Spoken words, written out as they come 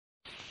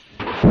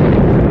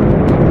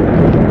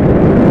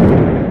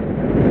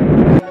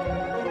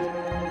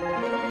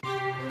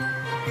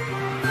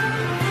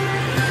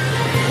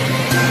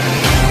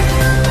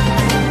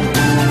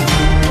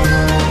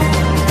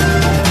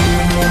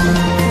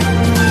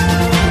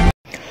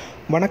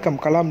வணக்கம்.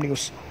 கலாம்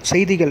நியூஸ்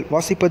செய்திகள்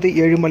வாசிப்பது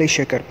ஏழுமலை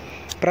சேகர்.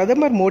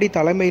 பிரதமர் மோடி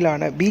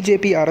தலைமையிலான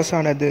பிஜேபி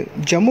அரசானது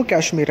ஜம்மு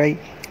காஷ்மீரை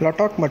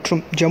லடாக்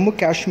மற்றும் ஜம்மு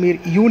காஷ்மீர்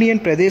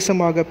யூனியன்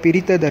பிரதேசமாக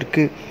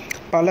பிரித்ததற்கு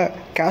பல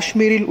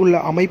காஷ்மீரில்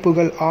உள்ள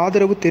அமைப்புகள்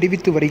ஆதரவு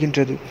தெரிவித்து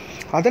வருகின்றது.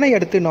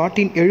 அதனையடுத்து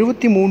நாட்டின்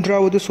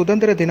 73வது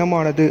சுதந்திர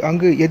தினமானது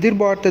அங்கு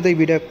எதிர்பார்த்ததை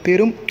விட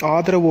பெரும்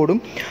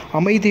ஆதரவோடும்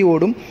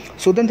அமைதியோடும்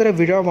சுதந்திர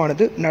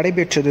விழாவானது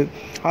நடைபெற்றது.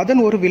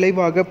 அதன் ஒரு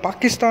விளைவாக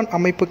பாகிஸ்தான்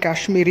அமைப்பு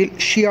காஷ்மீரில்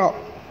ஷியா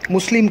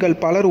முஸ்லிம்கள்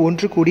பலர்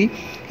ஒன்று கூடி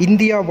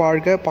இந்தியா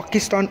வாழ்க,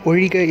 பாகிஸ்தான்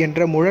ஒழிக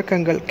என்ற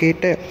முழக்கங்கள்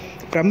கேட்ட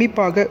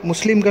பிரமிப்பாக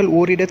முஸ்லிம்கள்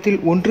ஓரிடத்தில்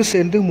ஒன்று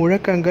சேர்ந்து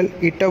முழக்கங்கள்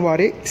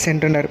இட்டவாறே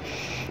சென்றனர்.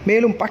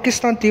 மேலும்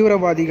பாகிஸ்தான்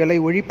தீவிரவாதிகளை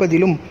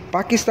ஒழிப்பதிலும்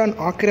பாகிஸ்தான்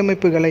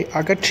ஆக்கிரமிப்புகளை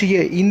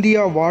அகற்றிய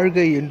இந்தியா வாழ்க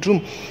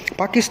என்றும்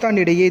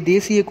பாகிஸ்தானிடையே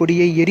தேசிய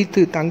கொடியை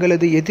எரித்து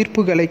தங்களது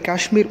எதிர்ப்புகளை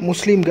காஷ்மீர்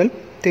முஸ்லிம்கள்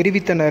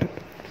தெரிவித்தனர்.